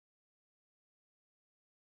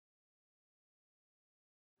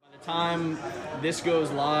Time this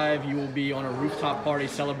goes live, you will be on a rooftop party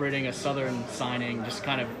celebrating a Southern signing. Just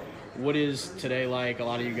kind of, what is today like? A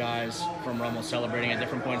lot of you guys from Rummel celebrating at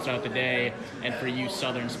different points throughout the day, and for you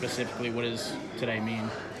Southern specifically, what does today mean?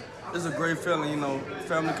 It's a great feeling,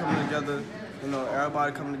 family coming together,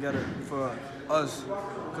 everybody coming together for us,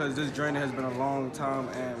 because this journey has been a long time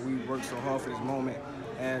and we worked so hard for this moment,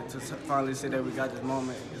 and to finally say that we got this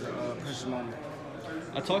moment is a precious moment.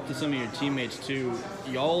 I talked to some of your teammates too.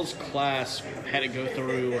 Y'all's class had to go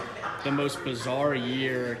through the most bizarre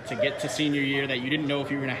year to get to senior year that you didn't know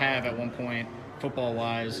if you were going to have at one point,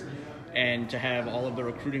 football-wise, and to have all of the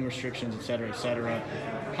recruiting restrictions, et cetera, et cetera.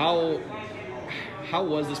 How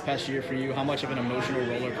was this past year for you? How much of an emotional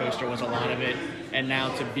roller coaster was a lot of it? And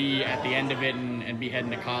now to be at the end of it and be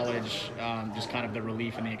heading to college, just kind of the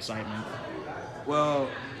relief and the excitement. Well,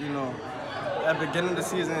 at the beginning of the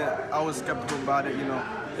season, I was skeptical about it.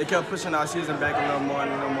 They kept pushing our season back a little more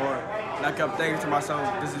and a little more. And I kept thinking to myself,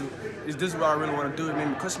 is this what I really want to do? It made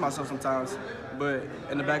me push myself sometimes. But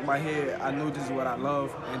in the back of my head, I knew this is what I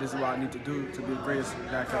love and this is what I need to do to be the greatest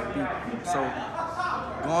that I can be.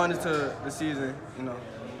 So going into the season,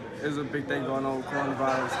 it was a big thing going on with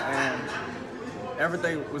coronavirus, and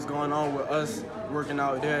everything was going on with us working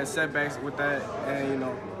out. There had setbacks with that, and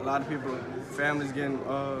a lot of people, families getting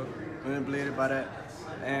manipulated by that,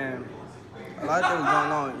 and a lot of things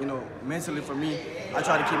going on. Mentally for me, I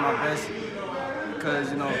try to keep my best,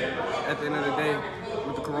 because at the end of the day,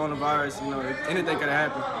 with the coronavirus, anything could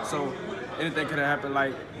have happened. So anything could have happened,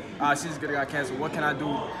 like our season could have got canceled. What can I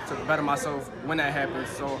do to better myself when that happens?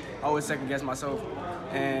 So I always second guess myself,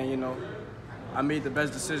 and I made the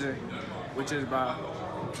best decision, which is by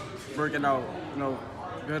working out,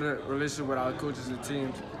 better relationship with our coaches and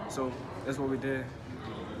teams. So that's what we did.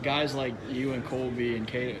 Guys like you and Colby and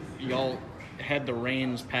Kate, y'all had the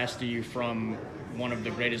reins passed to you from one of the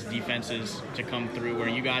greatest defenses to come through, where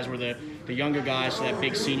you guys were the younger guys to that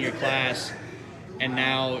big senior class, and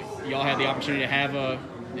now y'all had the opportunity to have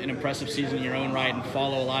an impressive season in your own right and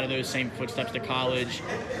follow a lot of those same footsteps to college.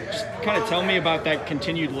 Just kind of tell me about that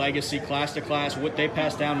continued legacy, class to class, what they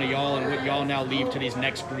passed down to y'all and what y'all now leave to these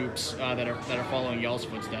next groups that are following y'all's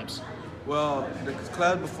footsteps. Well, the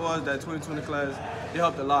class before us, that 2020 class, they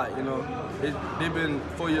helped a lot. They've been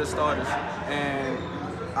 4-year starters, and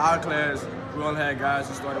our class, we only had guys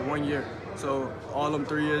who started 1 year. So all them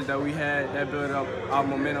 3 years that we had, that built up our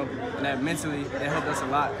momentum, and that mentally, that helped us a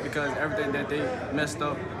lot, because everything that they messed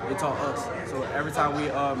up, they taught us. So every time we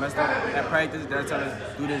messed up at practice, they'll tell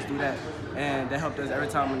us, do this, do that. And that helped us every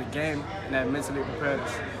time in the game, and that mentally prepared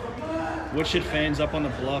us. What should fans up on the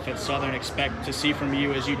bluff at Southern expect to see from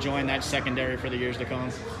you as you join that secondary for the years to come?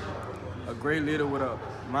 A great leader with a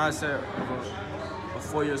mindset of a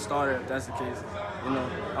 4-year starter, if that's the case.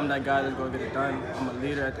 I'm that guy that's going to get it done. I'm a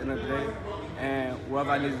leader at the end of the day, and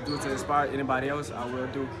whatever I need to do to inspire anybody else, I will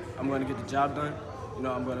do. I'm going to get the job done.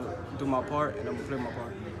 I'm going to do my part, and I'm going to play my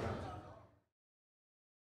part.